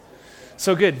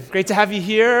So good. Great to have you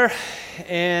here,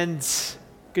 and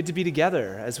good to be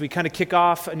together as we kind of kick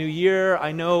off a new year.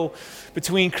 I know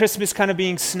between Christmas kind of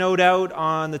being snowed out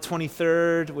on the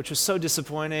 23rd, which was so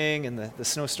disappointing, and the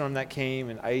snowstorm that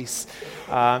came and ice,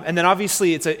 and then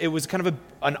obviously it was kind of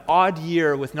an odd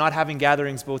year with not having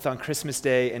gatherings both on Christmas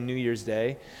Day and New Year's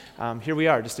Day. Here we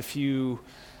are, just a few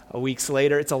weeks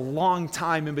later. It's a long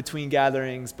time in between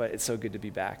gatherings, but it's so good to be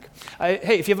back.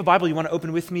 Hey, if you have a Bible you want to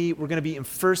open with me, we're going to be in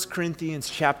 1 Corinthians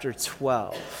chapter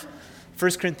 12.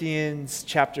 1 Corinthians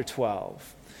chapter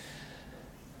 12.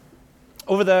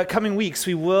 Over the coming weeks,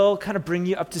 we will kind of bring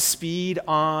you up to speed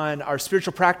on our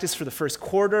spiritual practice for the first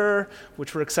quarter,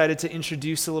 which we're excited to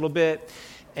introduce a little bit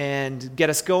and get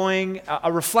us going. A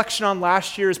reflection on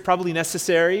last year is probably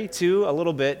necessary too, a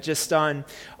little bit, just on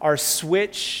our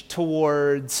switch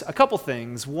towards a couple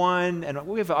things. One, and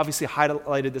we have obviously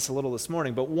highlighted this a little this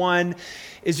morning, but one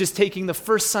is just taking the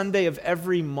first Sunday of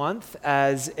every month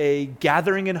as a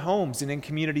gathering in homes and in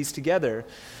communities together,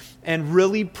 and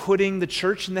really putting the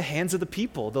church in the hands of the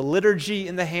people, the liturgy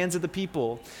in the hands of the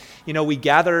people. You know, we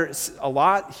gather a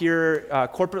lot here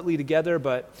corporately together,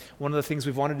 but one of the things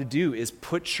we've wanted to do is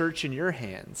put church in your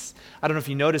hands. I don't know if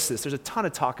you noticed this. There's a ton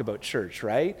of talk about church,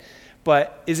 right?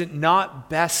 But is it not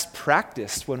best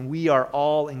practiced when we are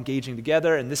all engaging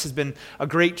together? And this has been a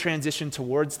great transition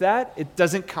towards that. It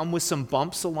doesn't come with some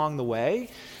bumps along the way,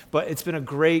 but it's been a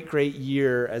great, great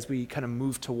year as we kind of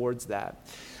move towards that.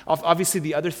 Obviously,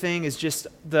 the other thing is just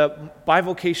the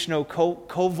bivocational,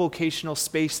 co-vocational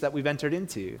space that we've entered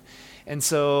into. And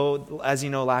so, as you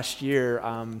know, last year,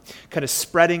 kind of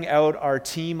spreading out our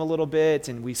team a little bit,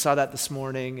 and we saw that this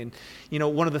morning. And, you know,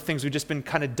 one of the things we've just been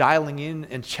kind of dialing in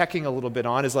and checking a little bit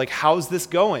on is like, how's this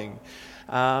going?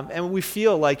 And we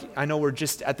feel like, I know we're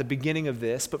just at the beginning of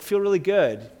this, but feel really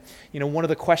good. You know, one of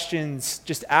the questions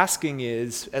just asking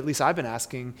is, at least I've been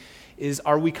asking, is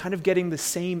are we kind of getting the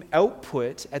same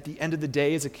output at the end of the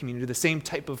day as a community, the same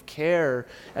type of care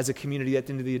as a community at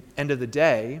the end of the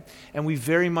day? And we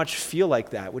very much feel like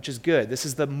that, which is good. This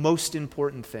is the most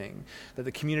important thing, that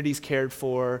the community's cared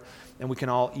for and we can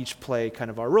all each play kind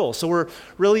of our role. So we're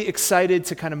really excited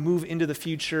to kind of move into the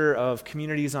future of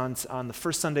communities on the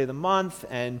first Sunday of the month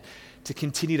and to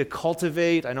continue to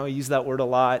cultivate, I know I use that word a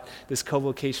lot, this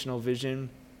co-vocational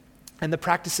vision and the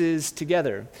practices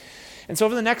together. And so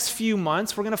over the next few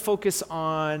months, we're going to focus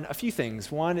on a few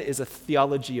things. One is a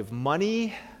theology of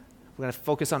money. We're going to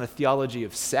focus on a theology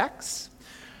of sex.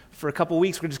 For a couple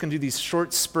weeks, we're just going to do these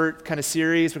short spurt kind of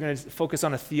series. We're going to focus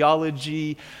on a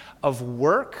theology of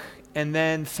work. And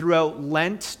then throughout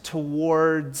Lent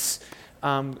towards,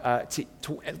 from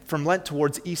Lent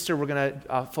towards Easter, we're going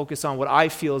to focus on what I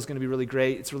feel is going to be really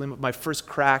great. It's really my first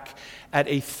crack at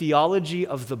a theology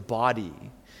of the body.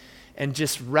 And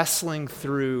just wrestling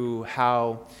through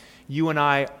how you and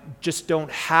I just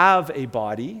don't have a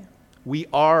body. We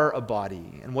are a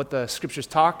body. And what the scriptures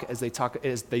talk as they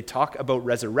talk about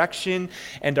resurrection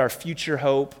and our future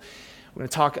hope. We're going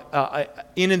to talk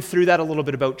in and through that a little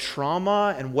bit about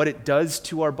trauma and what it does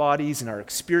to our bodies and our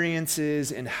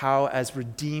experiences, and how as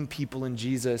redeemed people in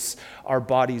Jesus, our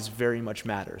bodies very much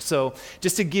matter. So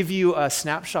just to give you a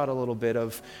snapshot a little bit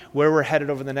of where we're headed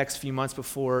over the next few months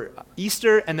before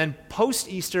Easter, and then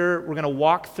post-Easter, we're going to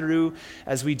walk through,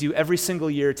 as we do every single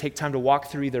year, take time to walk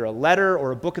through either a letter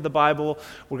or a book of the Bible.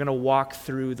 We're going to walk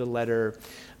through the letter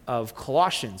of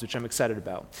Colossians, which I'm excited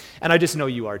about. And I just know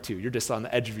you are too. You're just on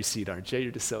the edge of your seat, aren't you?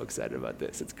 You're just so excited about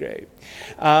this. It's great.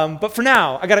 But for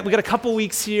now, we got a couple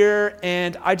weeks here,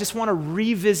 and I just want to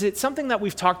revisit something that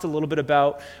we've talked a little bit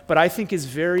about, but I think is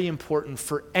very important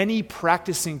for any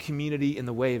practicing community in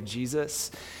the way of Jesus.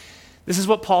 This is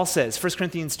what Paul says, 1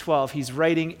 Corinthians 12. He's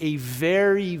writing a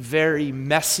very, very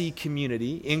messy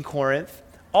community in Corinth.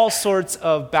 All sorts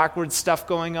of backwards stuff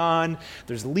going on.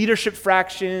 There's leadership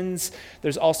fractions.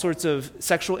 There's all sorts of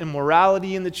sexual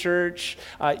immorality in the church.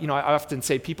 I often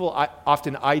say people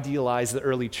often idealize the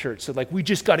early church. So like, we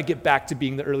just got to get back to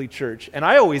being the early church. And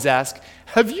I always ask,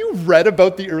 have you read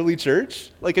about the early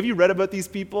church? Like, have you read about these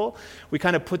people? We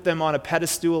kind of put them on a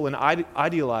pedestal and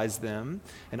idealize them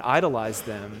and idolize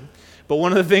them. But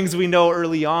one of the things we know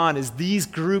early on is these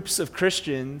groups of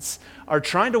Christians are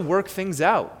trying to work things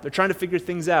out. They're trying to figure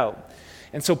things out.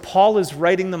 And so Paul is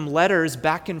writing them letters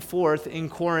back and forth in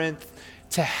Corinth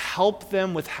to help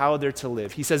them with how they're to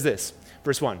live. He says this,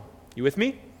 verse 1. You with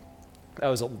me? That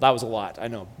was a lot. I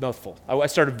know, mouthful. I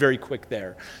started very quick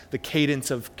there. The cadence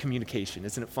of communication.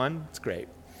 Isn't it fun? It's great.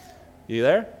 You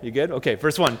there? You good? Okay,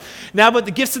 verse 1. Now about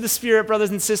the gifts of the Spirit,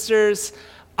 brothers and sisters,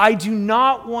 I do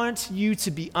not want you to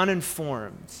be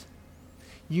uninformed.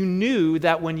 You knew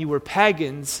that when you were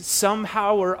pagans,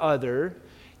 somehow or other,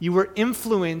 you were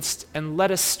influenced and led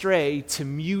astray to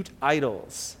mute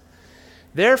idols.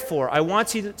 Therefore, I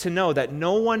want you to know that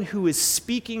no one who is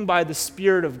speaking by the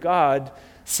Spirit of God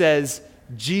says,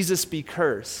 Jesus be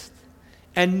cursed.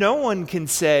 And no one can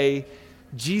say,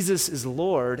 Jesus is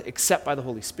Lord, except by the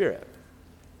Holy Spirit.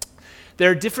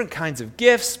 There are different kinds of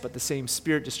gifts, but the same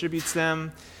Spirit distributes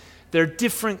them. There are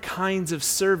different kinds of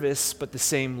service, but the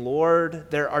same Lord.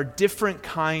 There are different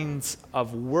kinds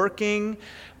of working,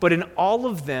 but in all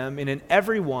of them and in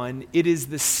every one, it is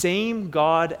the same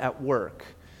God at work.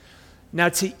 Now,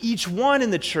 to each one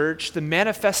in the church, the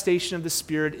manifestation of the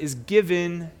Spirit is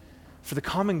given for the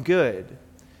common good.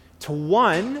 To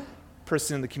one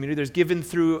person in the community, there's given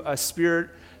through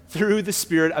the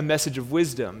Spirit, a message of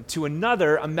wisdom. To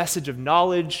another, a message of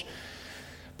knowledge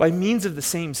by means of the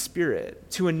same Spirit.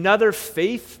 To another,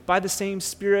 faith by the same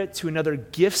Spirit. To another,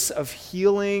 gifts of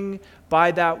healing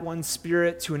by that one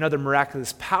Spirit. To another,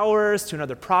 miraculous powers. To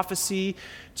another, prophecy.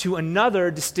 To another,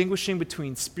 distinguishing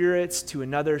between spirits. To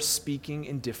another, speaking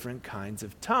in different kinds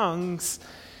of tongues.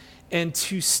 And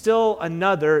to still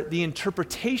another, the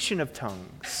interpretation of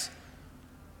tongues.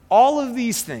 All of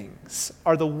these things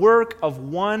are the work of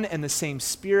one and the same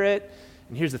Spirit.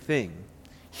 And here's the thing.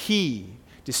 He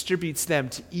distributes them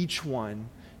to each one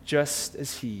just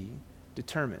as he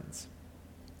determines.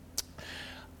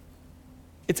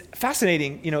 It's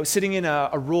fascinating, sitting in a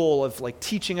role of like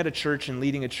teaching at a church and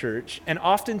leading a church, and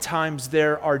oftentimes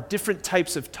there are different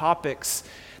types of topics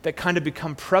that kind of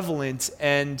become prevalent,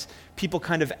 and people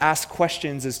kind of ask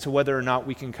questions as to whether or not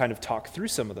we can kind of talk through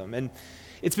some of them. And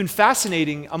it's been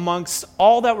fascinating amongst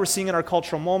all that we're seeing in our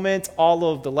cultural moment, all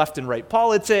of the left and right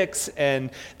politics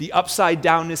and the upside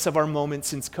downness of our moment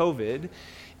since COVID.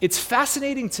 It's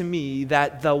fascinating to me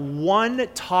that the one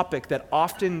topic that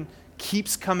often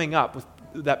keeps coming up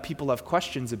that people have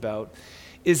questions about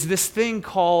is this thing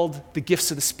called the gifts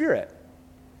of the Spirit.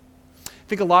 I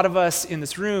think a lot of us in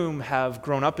this room have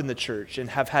grown up in the church and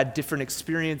have had different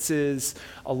experiences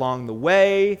along the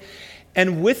way.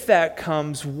 And with that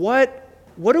comes what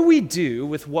do we do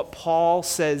with what Paul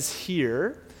says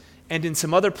here and in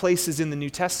some other places in the New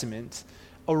Testament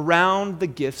around the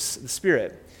gifts of the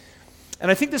Spirit? And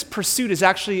I think this pursuit is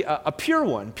actually a pure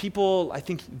one. People, I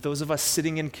think those of us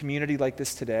sitting in community like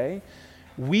this today,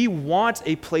 we want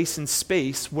a place and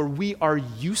space where we are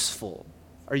useful.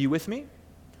 Are you with me?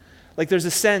 Like there's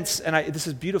a sense, and this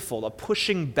is beautiful, a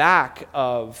pushing back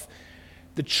of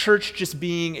the church just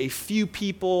being a few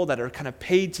people that are kind of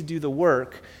paid to do the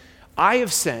work. I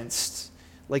have sensed,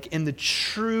 like in the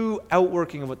true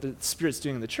outworking of what the Spirit's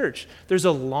doing in the church, there's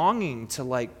a longing to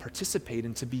like participate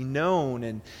and to be known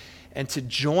and to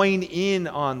join in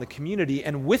on the community.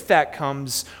 And with that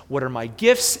comes, what are my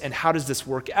gifts and how does this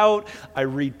work out? I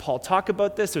read Paul talk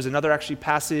about this. There's another actually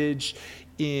passage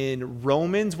in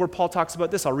Romans where Paul talks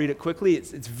about this. I'll read it quickly.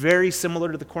 It's very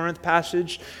similar to the Corinth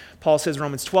passage. Paul says,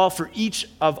 Romans 12, for each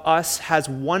of us has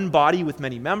one body with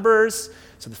many members.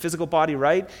 So the physical body,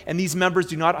 right? And these members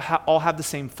do not all have the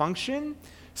same function.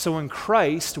 So in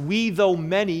Christ, we, though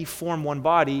many, form one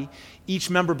body. Each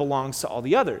member belongs to all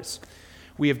the others.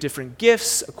 We have different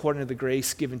gifts according to the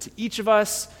grace given to each of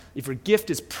us. If your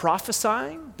gift is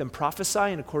prophesying, then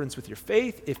prophesy in accordance with your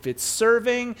faith. If it's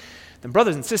serving, then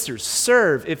brothers and sisters,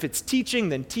 serve. If it's teaching,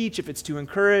 then teach. If it's to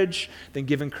encourage, then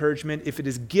give encouragement. If it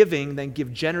is giving, then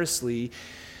give generously.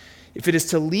 If it is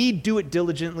to lead, do it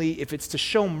diligently. If it's to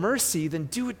show mercy, then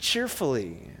do it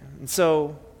cheerfully. And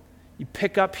so you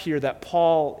pick up here that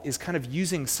Paul is kind of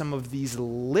using some of these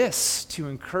lists to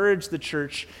encourage the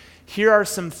church. Here are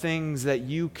some things that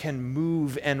you can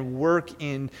move and work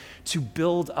in to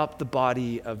build up the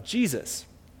body of Jesus.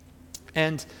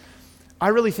 And I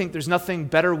really think there's nothing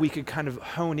better we could kind of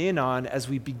hone in on as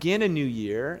we begin a new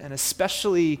year, and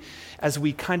especially as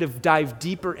we kind of dive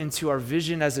deeper into our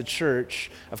vision as a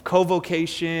church of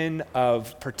co-vocation,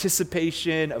 of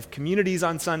participation, of communities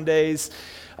on Sundays,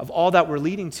 of all that we're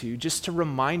leading to, just to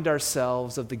remind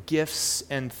ourselves of the gifts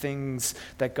and things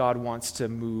that God wants to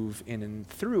move in and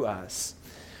through us.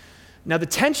 Now the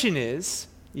tension is,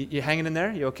 you hanging in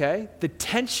there? You okay? The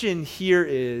tension here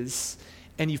is,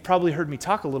 and you've probably heard me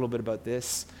talk a little bit about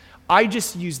this, I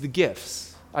just use the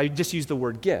gifts. I just use the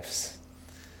word gifts.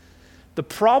 The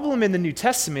problem in the New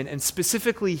Testament, and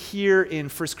specifically here in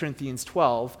 1 Corinthians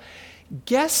 12,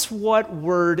 guess what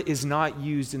word is not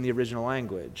used in the original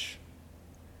language?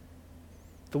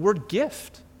 The word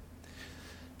gift.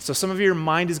 So some of your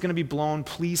mind is going to be blown.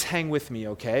 Please hang with me,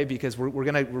 okay? Because we're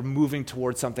moving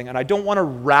towards something, and I don't want to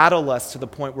rattle us to the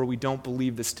point where we don't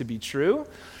believe this to be true.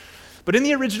 But in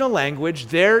the original language,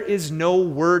 there is no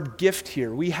word gift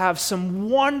here. We have some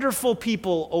wonderful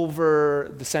people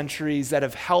over the centuries that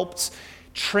have helped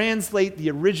translate the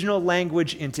original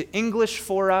language into English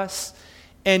for us.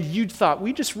 And you'd thought,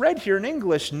 we just read here in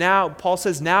English. Now, Paul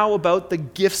says now about the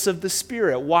gifts of the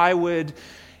Spirit. Why would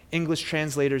English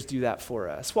translators do that for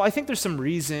us? Well, I think there's some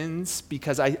reasons,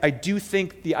 because I do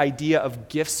think the idea of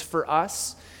gifts for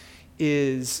us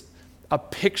is a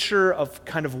picture of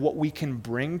kind of what we can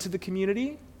bring to the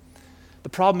community. The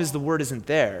problem is the word isn't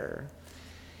there.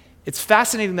 It's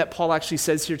fascinating that Paul actually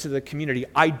says here to the community,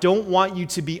 I don't want you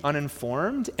to be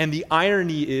uninformed, and the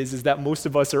irony is that most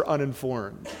of us are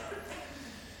uninformed.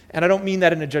 And I don't mean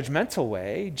that in a judgmental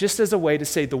way, just as a way to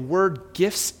say the word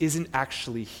gifts isn't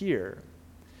actually here.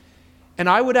 And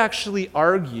I would actually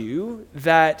argue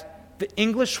that the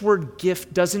English word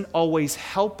gift doesn't always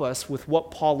help us with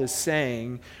what Paul is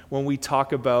saying when we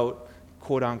talk about,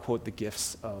 quote unquote, the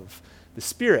gifts of the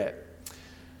Spirit.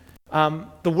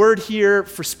 The word here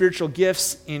for spiritual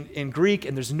gifts in Greek,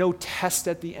 and there's no test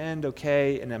at the end,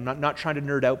 okay, and I'm not trying to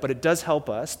nerd out, but it does help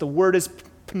us. The word is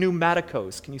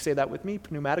pneumatikos. Can you say that with me?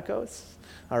 Pneumatikos?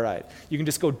 All right. You can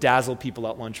just go dazzle people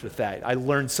at lunch with that. I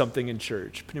learned something in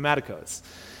church. Pneumatikos.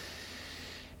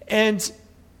 And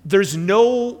there's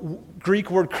no Greek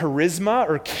word charisma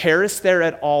or charis there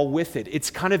at all with it.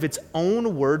 It's kind of its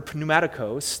own word,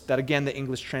 pneumatikos, that again the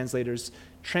English translators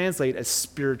translate as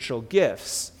spiritual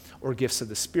gifts or gifts of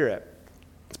the Spirit.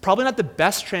 It's probably not the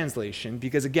best translation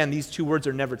because, again, these two words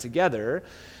are never together.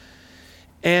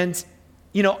 And,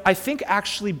 I think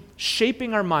actually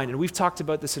shaping our mind, and we've talked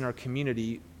about this in our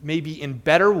community, maybe in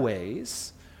better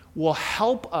ways, will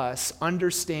help us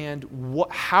understand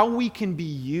how we can be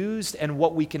used and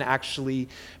what we can actually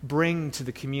bring to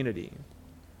the community.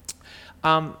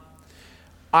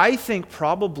 I think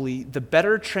probably the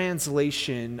better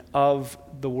translation of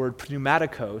the word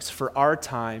pneumatikos for our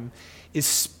time is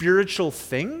spiritual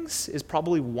things, is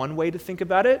probably one way to think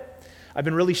about it. I've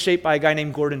been really shaped by a guy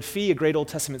named Gordon Fee, a great Old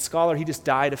Testament scholar. He just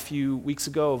died a few weeks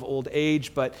ago of old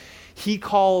age, but he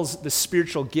calls the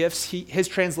spiritual gifts, his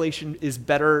translation is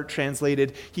better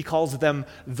translated, he calls them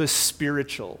the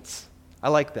spirituals. I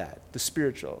like that, the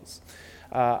spirituals.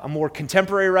 A more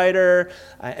contemporary writer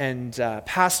and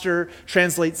pastor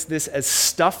translates this as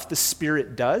stuff the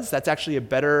Spirit does. That's actually a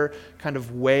better kind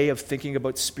of way of thinking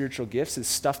about spiritual gifts, is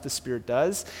stuff the Spirit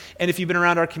does. And if you've been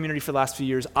around our community for the last few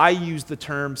years, I use the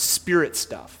term spirit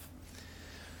stuff.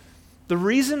 The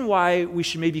reason why we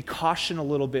should maybe caution a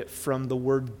little bit from the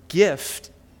word gift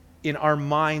in our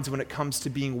minds when it comes to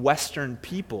being Western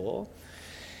people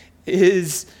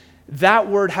is that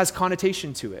word has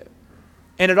connotation to it.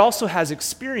 And it also has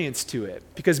experience to it,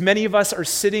 because many of us are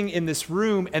sitting in this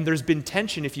room and there's been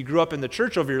tension, if you grew up in the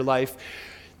church over your life,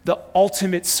 the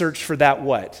ultimate search for that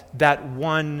what? That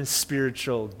one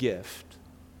spiritual gift,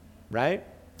 right?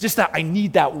 Just that I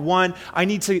need that one, I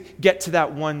need to get to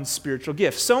that one spiritual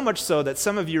gift. So much so that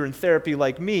some of you are in therapy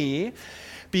like me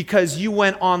because you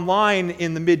went online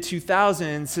in the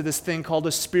mid-2000s to this thing called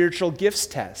a spiritual gifts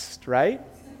test, right?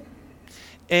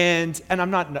 And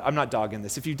I'm not dogging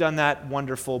this. If you've done that,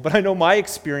 wonderful. But I know my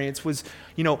experience was,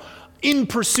 in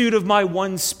pursuit of my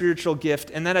one spiritual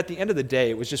gift. And then at the end of the day,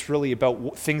 it was just really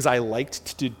about things I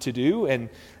liked to do. And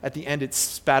at the end, it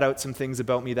spat out some things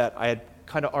about me that I had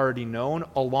kind of already known,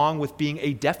 along with being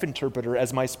a deaf interpreter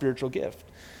as my spiritual gift,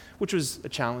 which was a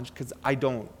challenge because I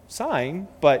don't sign,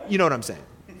 but you know what I'm saying.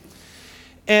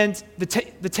 And the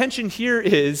tension here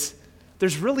is,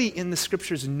 there's really in the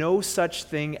scriptures no such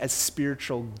thing as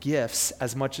spiritual gifts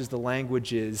as much as the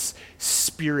language is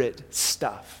spirit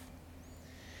stuff.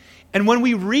 And when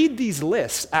we read these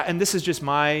lists, and this is just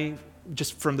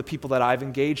from the people that I've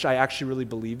engaged, I actually really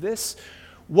believe this.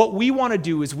 What we want to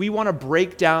do is we want to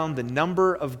break down the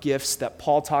number of gifts that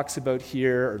Paul talks about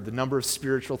here, or the number of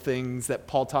spiritual things that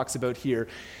Paul talks about here.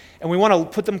 And we want to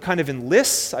put them kind of in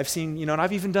lists. I've seen, and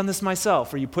I've even done this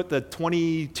myself, where you put the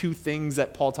 22 things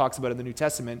that Paul talks about in the New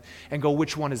Testament and go,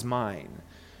 which one is mine?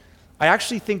 I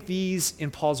actually think these in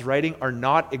Paul's writing are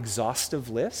not exhaustive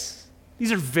lists.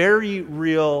 These are very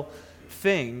real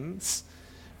things,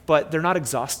 but they're not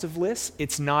exhaustive lists.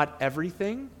 It's not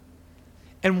everything.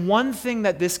 And one thing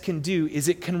that this can do is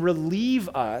it can relieve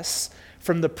us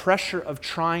from the pressure of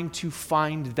trying to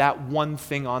find that one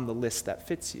thing on the list that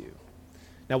fits you.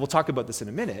 Now, we'll talk about this in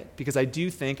a minute, because I do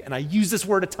think, and I use this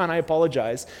word a ton, I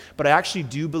apologize, but I actually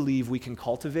do believe we can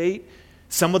cultivate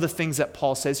some of the things that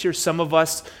Paul says here. Some of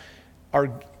us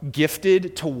are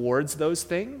gifted towards those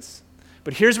things.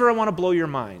 But here's where I want to blow your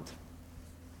mind.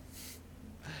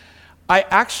 I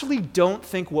actually don't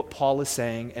think what Paul is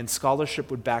saying, and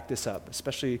scholarship would back this up,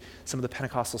 especially some of the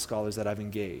Pentecostal scholars that I've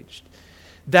engaged,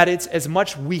 that it's as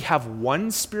much we have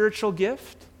one spiritual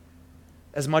gift,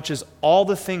 as much as all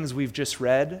the things we've just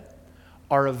read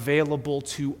are available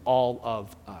to all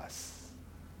of us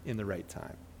in the right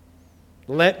time.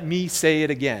 Let me say it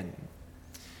again.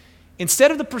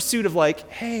 Instead of the pursuit of like,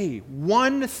 hey,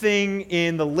 one thing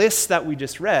in the list that we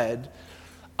just read,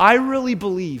 I really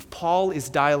believe Paul is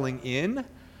dialing in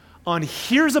on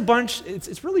here's a bunch,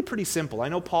 it's really pretty simple. I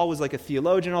know Paul was like a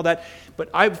theologian and all that, but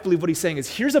I believe what he's saying is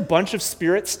here's a bunch of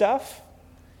Spirit stuff,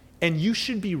 and you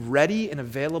should be ready and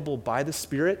available by the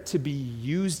Spirit to be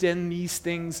used in these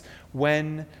things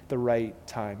when the right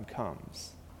time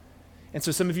comes. And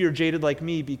so some of you are jaded like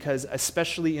me because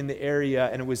especially in the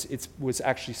area, and it was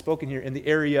actually spoken here, in the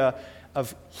area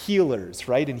of healers,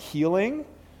 right? In healing,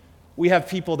 we have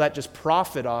people that just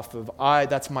profit off of, I'm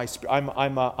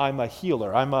a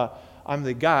healer. I'm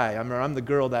the guy, I'm the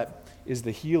girl that is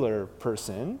the healer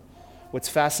person. What's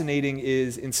fascinating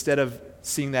is instead of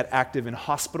seeing that active in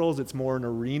hospitals, it's more in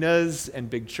arenas and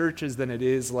big churches than it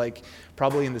is like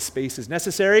probably in the spaces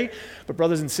necessary. But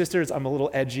brothers and sisters, I'm a little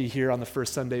edgy here on the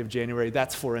first Sunday of January.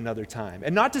 That's for another time.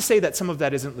 And not to say that some of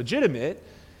that isn't legitimate,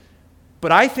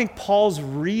 but I think Paul's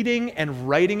reading and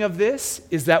writing of this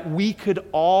is that we could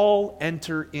all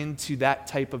enter into that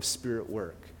type of Spirit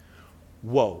work.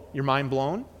 Whoa, your mind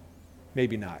blown?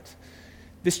 Maybe not.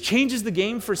 This changes the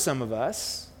game for some of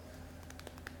us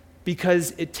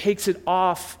because it takes it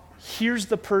off. Here's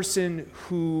the person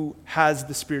who has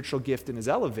the spiritual gift and is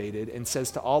elevated and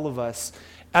says to all of us,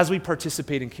 as we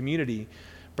participate in community,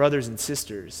 brothers and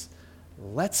sisters,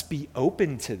 let's be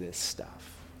open to this stuff.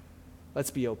 Let's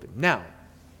be open. Now,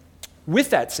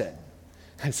 with that said,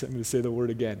 I'm going to say the word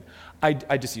again. I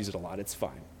just use it a lot. It's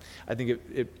fine. I think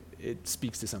it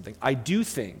speaks to something. I do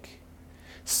think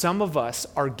some of us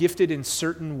are gifted in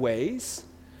certain ways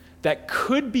that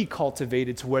could be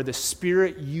cultivated to where the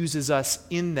Spirit uses us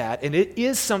in that, and it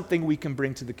is something we can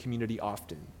bring to the community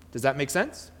often. Does that make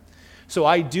sense? So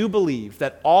I do believe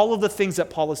that all of the things that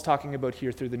Paul is talking about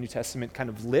here through the New Testament kind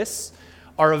of lists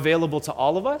are available to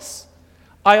all of us.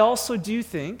 I also do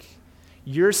think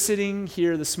you're sitting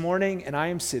here this morning and I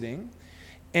am sitting,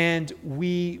 and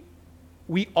we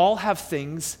all have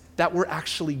things that we're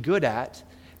actually good at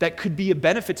that could be a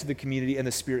benefit to the community and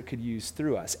the Spirit could use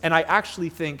through us. And I actually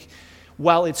think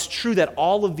while it's true that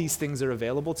all of these things are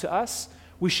available to us,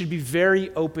 we should be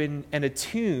very open and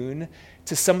attuned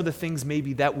to some of the things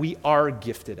maybe that we are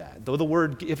gifted at. Though the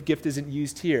word gift isn't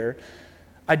used here,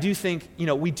 I do think,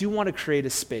 we do want to create a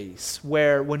space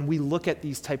where when we look at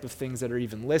these type of things that are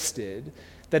even listed,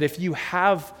 that if you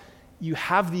have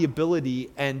the ability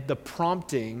and the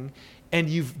prompting and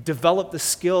you've developed the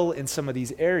skill in some of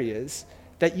these areas,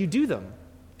 that you do them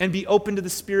and be open to the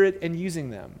Spirit and using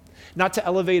them. Not to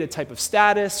elevate a type of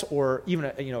status or even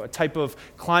a type of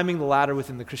climbing the ladder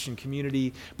within the Christian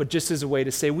community, but just as a way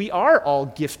to say we are all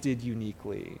gifted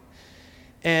uniquely.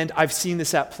 And I've seen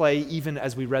this at play even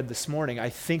as we read this morning. I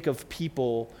think of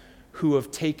people who have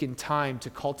taken time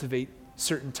to cultivate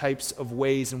certain types of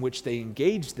ways in which they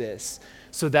engage this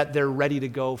so that they're ready to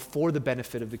go for the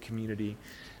benefit of the community,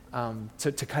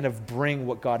 to kind of bring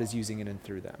what God is using in and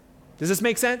through them. Does this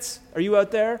make sense? Are you out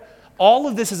there? All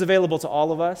of this is available to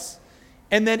all of us.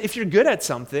 And then if you're good at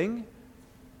something,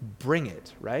 bring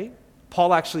it, right?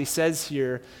 Paul actually says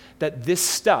here that this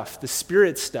stuff, the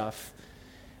Spirit stuff,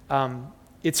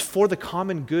 it's for the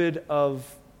common good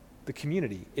of the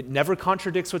community. It never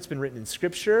contradicts what's been written in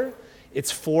Scripture.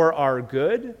 It's for our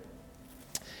good.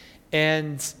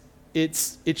 And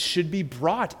it should be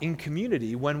brought in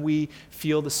community when we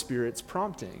feel the Spirit's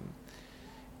prompting.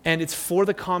 And it's for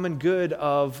the common good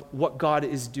of what God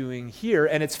is doing here.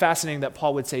 And it's fascinating that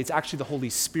Paul would say it's actually the Holy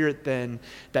Spirit then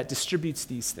that distributes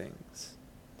these things.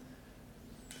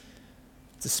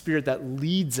 It's the Spirit that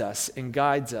leads us and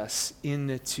guides us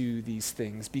into these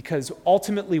things. Because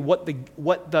ultimately what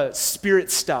the Spirit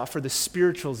stuff or the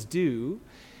spirituals do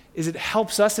is it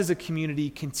helps us as a community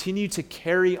continue to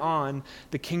carry on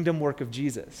the kingdom work of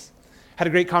Jesus. Had a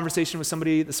great conversation with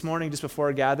somebody this morning just before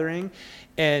our gathering,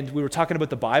 and we were talking about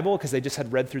the Bible because they just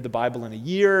had read through the Bible in a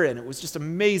year, and it was just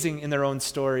amazing in their own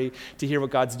story to hear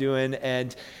what God's doing.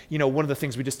 And one of the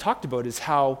things we just talked about is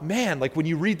how, when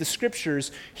you read the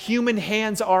Scriptures, human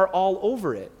hands are all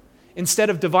over it.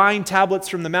 Instead of divine tablets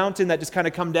from the mountain that just kind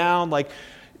of come down,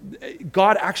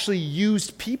 God actually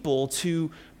used people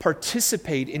to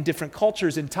participate in different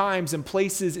cultures and times and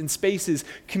places and spaces,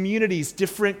 communities,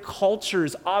 different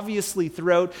cultures. Obviously,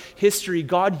 throughout history,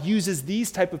 God uses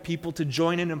these type of people to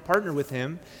join in and partner with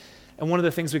him And one of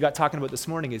the things we got talking about this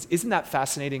morning is, isn't that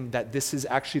fascinating that this is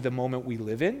actually the moment we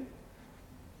live in?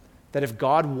 That if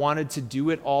God wanted to do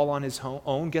it all on his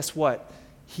own, guess what?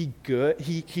 He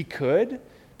could,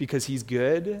 because he's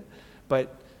good,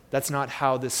 but that's not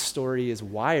how this story is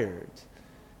wired.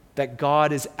 That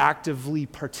God is actively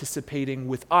participating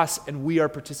with us, and we are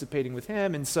participating with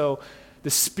him. And so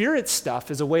the Spirit stuff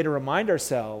is a way to remind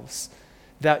ourselves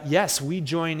that yes, we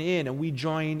join in, and we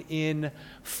join in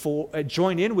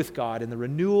with God in the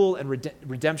renewal and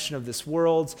redemption of this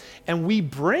world, and we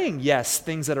bring, yes,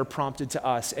 things that are prompted to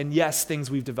us, and yes, things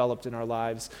we've developed in our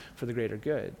lives for the greater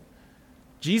good.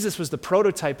 Jesus was the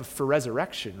prototype for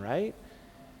resurrection, right?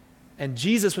 And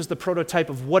Jesus was the prototype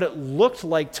of what it looked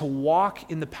like to walk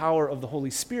in the power of the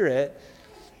Holy Spirit.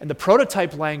 And the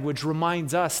prototype language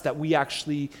reminds us that we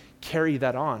actually carry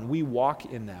that on. We walk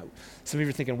in that. Some of you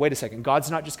are thinking, wait a second,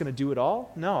 God's not just going to do it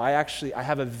all? No, I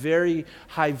have a very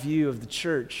high view of the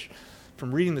church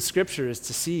from reading the scriptures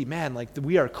to see, man, like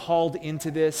we are called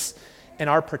into this, and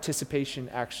our participation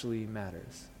actually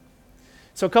matters.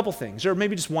 So a couple things, or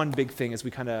maybe just one big thing as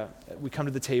we come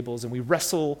to the tables and we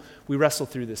wrestle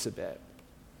through this a bit.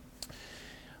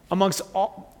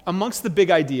 Amongst the big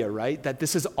idea, right, that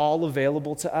this is all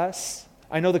available to us,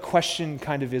 I know the question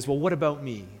kind of is, well, what about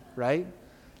me, right?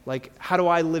 Like, how do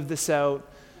I live this out?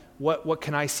 What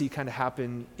can I see kind of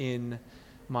happen in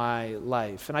my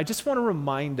life? And I just want to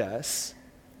remind us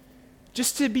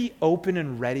just to be open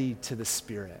and ready to the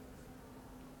Spirit.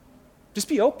 Just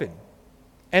be open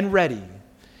and ready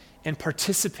and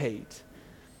participate.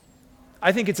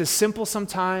 I think it's as simple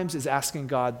sometimes as asking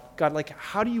God, like,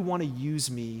 how do you want to use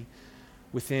me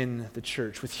within the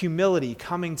church? With humility,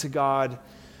 coming to God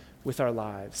with our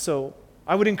lives. So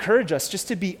I would encourage us just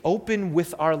to be open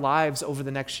with our lives over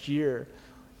the next year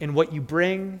in what you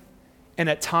bring, and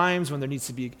at times when there needs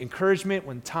to be encouragement,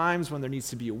 when there needs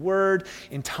to be a word,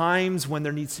 in times when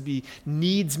there needs to be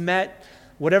needs met,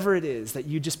 whatever it is, that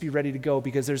you just be ready to go,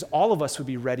 because all of us would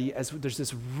be ready as there's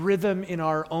this rhythm in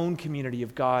our own community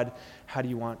of God, how do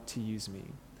you want to use me?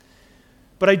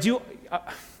 But I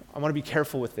want to be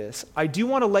careful with this. I do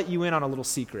want to let you in on a little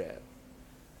secret.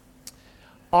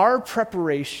 Our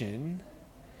preparation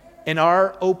and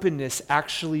our openness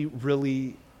actually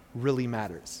really, really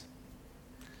matters.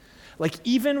 Like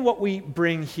even what we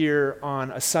bring here on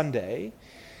a Sunday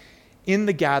in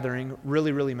the gathering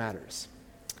really, really matters.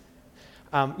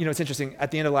 It's interesting.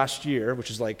 At the end of last year,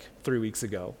 which is like 3 weeks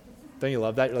ago, don't you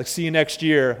love that? You're like, see you next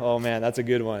year. Oh man, that's a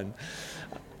good one.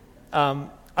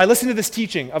 I listened to this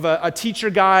teaching of a teacher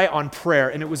guy on prayer,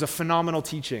 and it was a phenomenal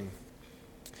teaching.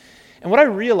 And what I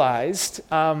realized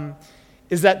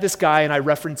is that this guy, and I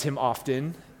reference him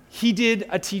often, he did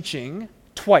a teaching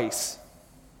twice.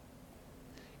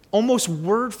 Almost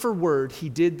word for word, he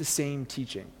did the same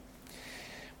teaching.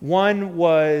 One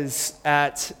was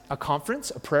at a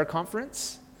conference, a prayer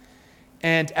conference,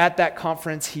 and at that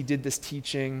conference, he did this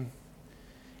teaching,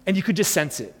 and you could just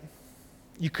sense it.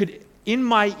 In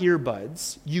my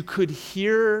earbuds, you could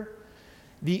hear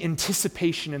the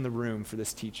anticipation in the room for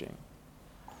this teaching.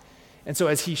 And so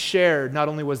as he shared, not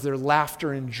only was there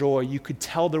laughter and joy, you could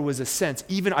tell there was a sense,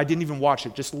 I didn't even watch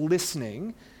it, just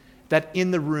listening, that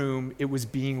in the room it was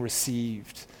being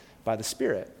received by the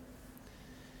Spirit.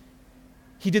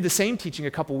 He did the same teaching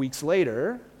a couple weeks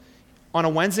later on a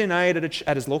Wednesday night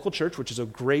at his local church, which is a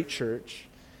great church,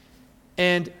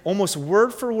 and almost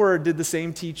word for word did the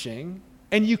same teaching,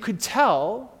 and you could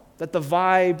tell that the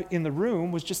vibe in the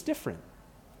room was just different.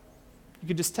 You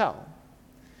could just tell.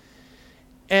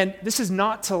 And this is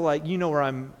not to where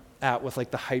I'm at with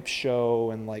the hype show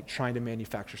and trying to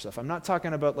manufacture stuff. I'm not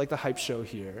talking about the hype show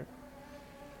here.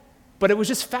 But it was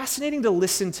just fascinating to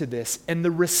listen to this and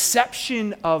the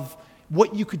reception of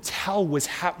what you could tell was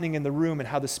happening in the room and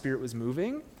how the Spirit was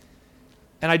moving.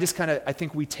 And I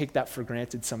think we take that for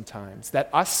granted sometimes, that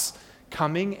us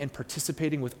coming and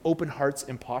participating with open hearts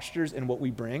and postures in what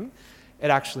we bring, it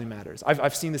actually matters.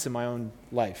 I've seen this in my own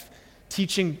life.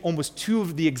 Teaching almost two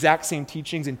of the exact same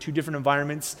teachings in two different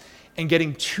environments and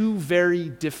getting two very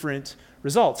different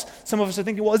results. Some of us are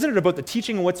thinking, well, isn't it about the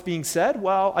teaching and what's being said?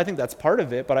 Well, I think that's part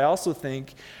of it, but I also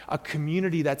think a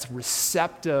community that's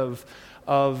receptive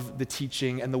of the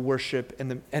teaching and the worship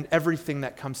and everything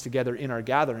that comes together in our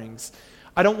gatherings.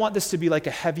 I don't want this to be a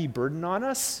heavy burden on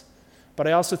us, but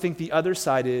I also think the other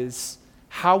side is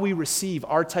how we receive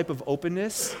our type of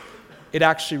openness. It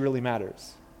actually really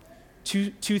matters.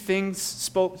 Two things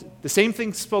the same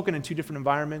thing spoken in two different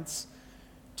environments,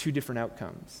 two different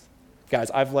outcomes. Guys,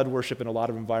 I've led worship in a lot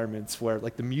of environments where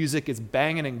like the music is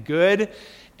banging and good,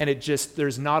 and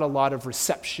there's not a lot of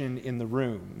reception in the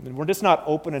room. And we're just not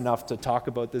open enough to talk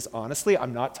about this honestly.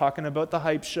 I'm not talking about the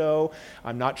hype show.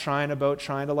 I'm not trying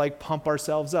to like pump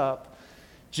ourselves up,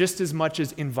 just as much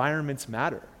as environments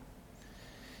matter.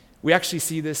 We actually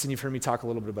see this, and you've heard me talk a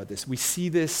little bit about this. We see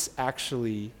this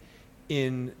actually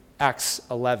in Acts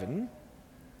 11.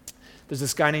 There's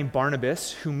this guy named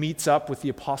Barnabas who meets up with the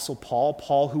Apostle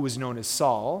Paul who was known as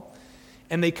Saul,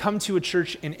 and they come to a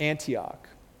church in Antioch.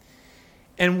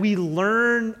 And we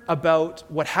learn about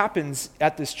what happens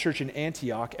at this church in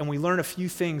Antioch, and we learn a few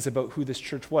things about who this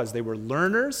church was. They were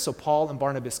learners, so Paul and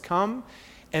Barnabas come,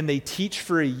 and they teach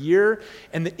for a year,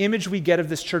 and the image we get of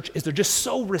this church is they're just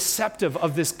so receptive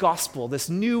of this gospel, this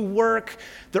new work.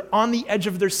 They're on the edge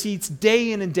of their seats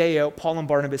day in and day out. Paul and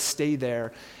Barnabas stay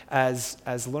there as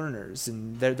learners,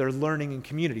 and they're learning in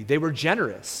community. They were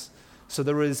generous. So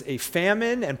there was a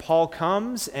famine, and Paul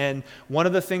comes, and one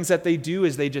of the things that they do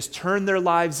is they just turn their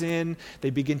lives in, they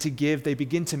begin to give, they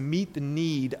begin to meet the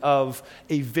need of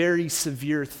a very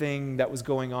severe thing that was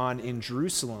going on in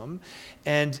Jerusalem,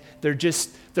 and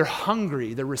they're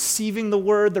hungry, they're receiving the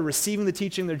word, they're receiving the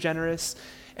teaching, they're generous.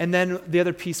 And then the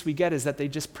other piece we get is that they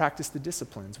just practice the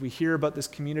disciplines. We hear about this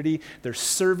community. They're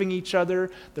serving each other.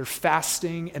 They're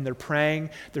fasting and they're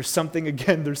praying. There's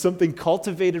something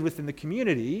cultivated within the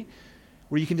community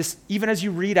where you can just, even as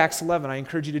you read Acts 11, I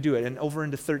encourage you to do it, and over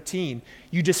into 13,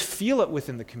 you just feel it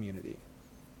within the community.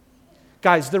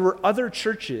 Guys, there were other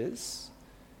churches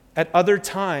at other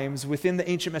times within the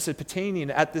ancient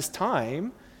Mesopotamian at this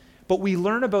time, but we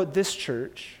learn about this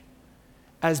church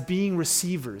as being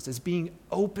receivers, as being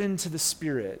open to the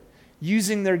Spirit,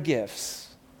 using their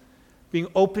gifts, being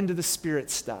open to the Spirit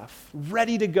stuff,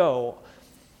 ready to go.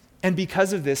 And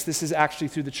because of this is actually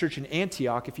through the church in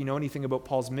Antioch. If you know anything about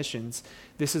Paul's missions,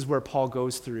 this is where Paul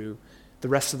goes through. The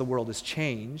rest of the world is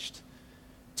changed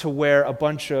to where a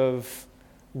bunch of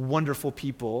wonderful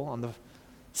people on the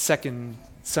second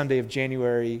Sunday of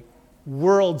January,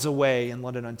 worlds away in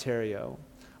London, Ontario,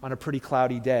 on a pretty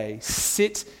cloudy day,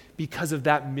 sit because of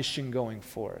that mission going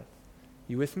forth.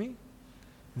 You with me?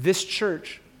 This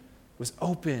church was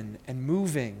open and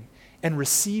moving and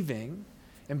receiving,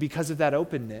 and because of that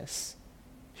openness,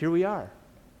 here we are.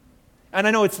 And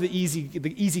I know it's the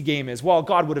easy game is, well,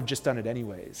 God would have just done it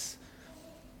anyways.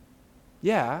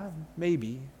 Yeah,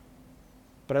 maybe.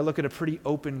 But I look at a pretty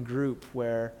open group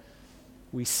where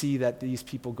we see that these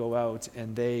people go out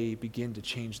and they begin to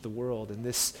change the world. And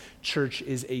this church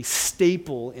is a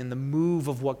staple in the move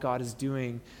of what God is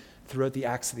doing throughout the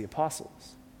Acts of the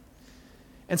Apostles.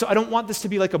 And so I don't want this to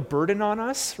be like a burden on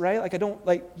us, right?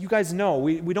 You guys know,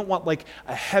 we don't want like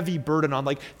a heavy burden on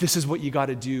like, this is what you got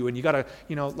to do. And you got to,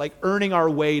 like earning our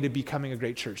way to becoming a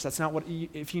great church. That's not what,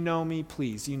 if you know me,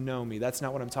 please, you know me. That's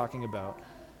not what I'm talking about.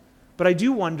 But I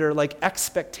do wonder like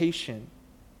expectation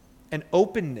and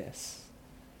openness.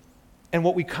 And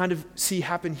what we kind of see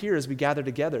happen here as we gather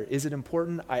together, is it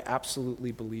important? I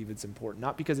absolutely believe it's important.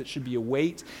 Not because it should be a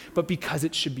weight, but because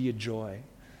it should be a joy.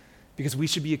 Because we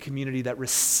should be a community that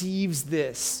receives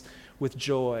this with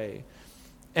joy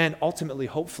and ultimately,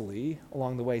 hopefully,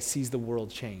 along the way, sees the world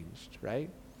changed, right?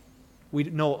 We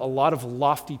know a lot of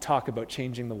lofty talk about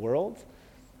changing the world.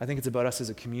 I think it's about us as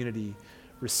a community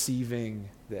receiving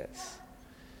this.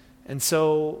 And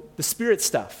so the Spirit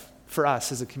stuff for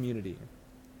us as a community,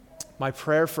 my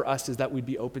prayer for us is that we'd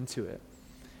be open to it.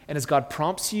 And as God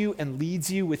prompts you and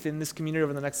leads you within this community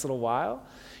over the next little while,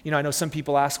 I know some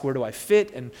people ask, where do I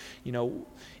fit? And,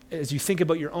 as you think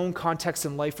about your own context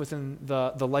and life within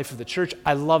the life of the church,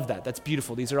 I love that. That's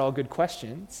beautiful. These are all good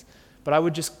questions. But I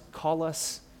would just call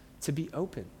us to be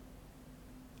open.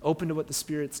 Open to what the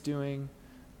Spirit's doing,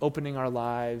 opening our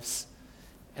lives.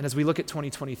 And as we look at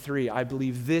 2023, I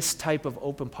believe this type of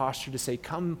open posture to say,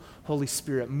 come, Holy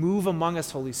Spirit, move among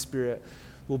us, Holy Spirit,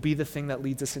 will be the thing that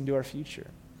leads us into our future.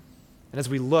 And as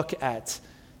we look at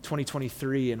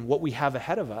 2023 and what we have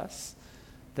ahead of us,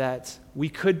 that we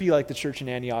could be like the church in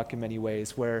Antioch in many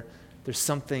ways, where there's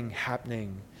something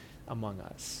happening among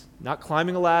us. Not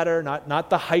climbing a ladder, not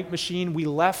the hype machine. We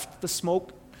left the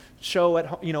smoke show at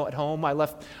home. I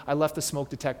left the smoke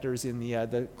detectors in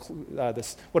the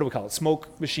what do we call it?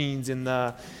 Smoke machines in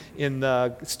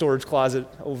the storage closet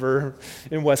over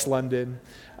in West London.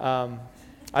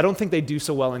 I don't think they do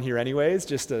so well in here anyways.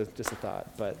 Just a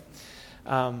thought, but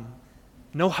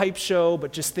no hype show,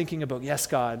 but just thinking about, yes,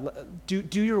 God,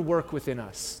 do your work within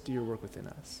us. Do your work within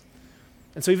us.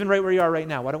 And so even right where you are right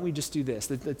now, why don't we just do this?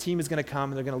 The team is going to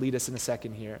come and they're going to lead us in a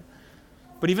second here.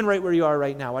 But even right where you are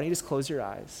right now, why don't you just close your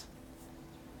eyes?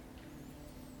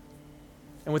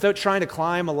 And without trying to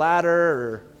climb a ladder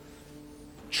or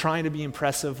trying to be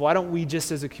impressive, why don't we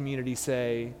just as a community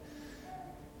say,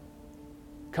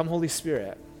 come Holy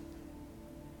Spirit,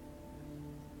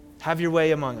 have your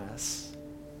way among us.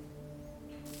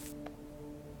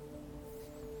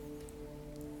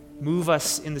 Move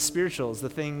us in the spirituals, the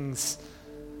things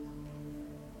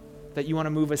that you want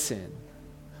to move us in.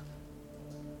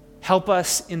 Help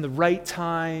us in the right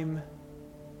time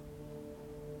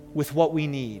with what we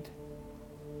need.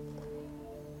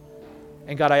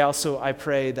 And God, I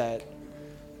pray that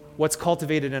what's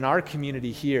cultivated in our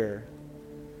community here,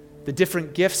 the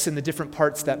different gifts and the different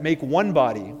parts that make one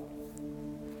body,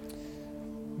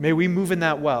 may we move in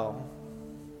that well.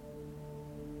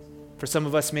 For some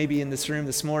of us, maybe in this room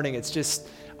this morning, it's just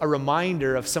a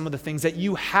reminder of some of the things that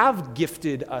you have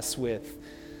gifted us with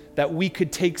that we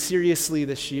could take seriously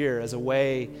this year as a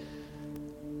way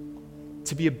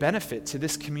to be a benefit to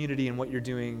this community and what you're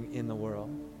doing in the world.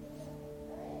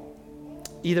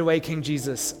 Either way, King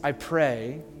Jesus, I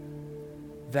pray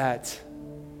that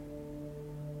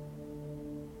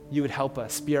you would help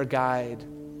us, be our guide.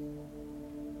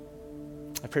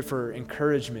 I pray for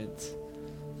encouragement.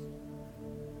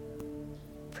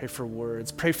 Pray for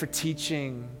words. Pray for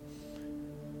teaching.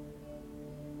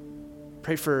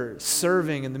 Pray for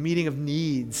serving and the meeting of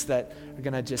needs that are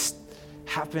going to just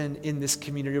happen in this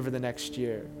community over the next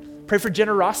year. Pray for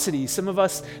generosity. Some of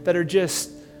us that are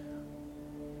just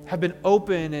have been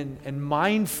open and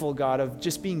mindful, God, of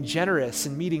just being generous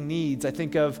and meeting needs. I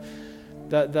think of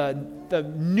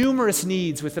the numerous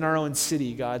needs within our own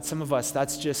city, God. Some of us,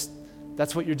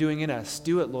 that's what you're doing in us.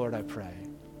 Do it, Lord, I pray.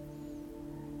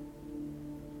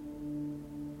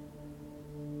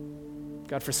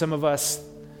 God, for some of us,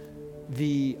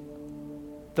 the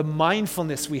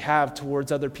mindfulness we have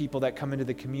towards other people that come into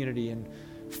the community and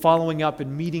following up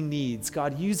and meeting needs,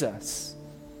 God, use us,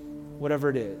 whatever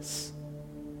it is.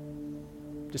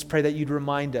 Just pray that you'd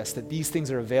remind us that these things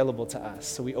are available to us,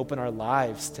 so we open our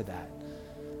lives to that.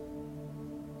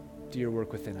 Do your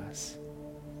work within us.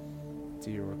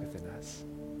 Do your work within us.